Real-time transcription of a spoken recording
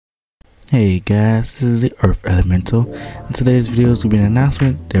Hey guys, this is the Earth Elemental. In today's video is going to be an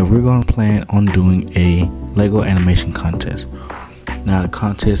announcement that we're going to plan on doing a Lego animation contest. Now the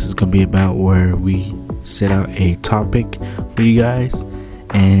contest is going to be about where we set out a topic for you guys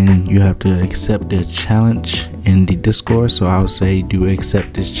and you have to accept the challenge in the Discord. So I would say do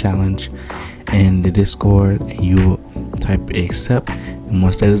accept this challenge in the Discord and you type accept, and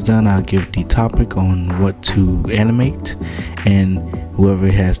once that is done I'll give the topic on what to animate, and whoever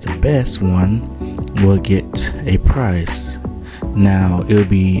has the best one will get a prize. Now it'll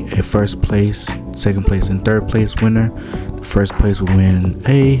be a first place, second place, and third place winner. The first place will win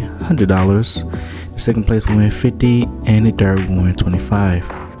 $100, the second place will win $50, and the third will win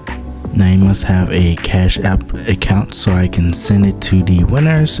 $25. Now you must have a Cash App account so I can send it to the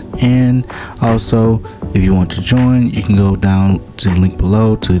winners, and also if you want to join you can go down to the link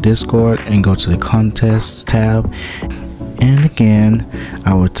below to the Discord and go to the contest tab. And again,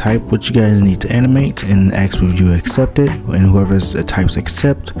 I will type what you guys need to animate and ask if you accept it, and whoever types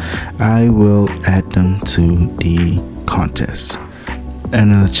accept, I will add them to the contest.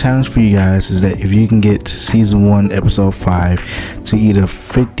 And the challenge for you guys is that if you can get season 1 episode 5 to either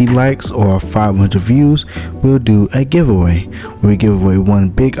 50 likes or 500 views, we'll do a giveaway where we give away one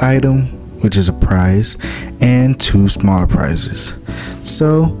big item, which is a prize, and 2 smaller prizes.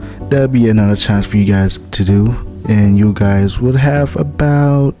 So that'll be another challenge for you guys to do, and you guys would have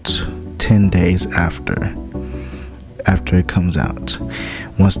about 10 days after it comes out.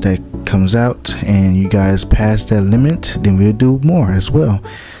 Once that comes out and you guys pass that limit, then we'll do more as well.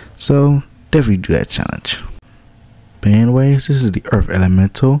 So definitely do that challenge. But anyways, this is the Earth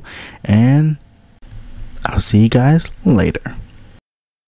Elemental, and I'll see you guys later.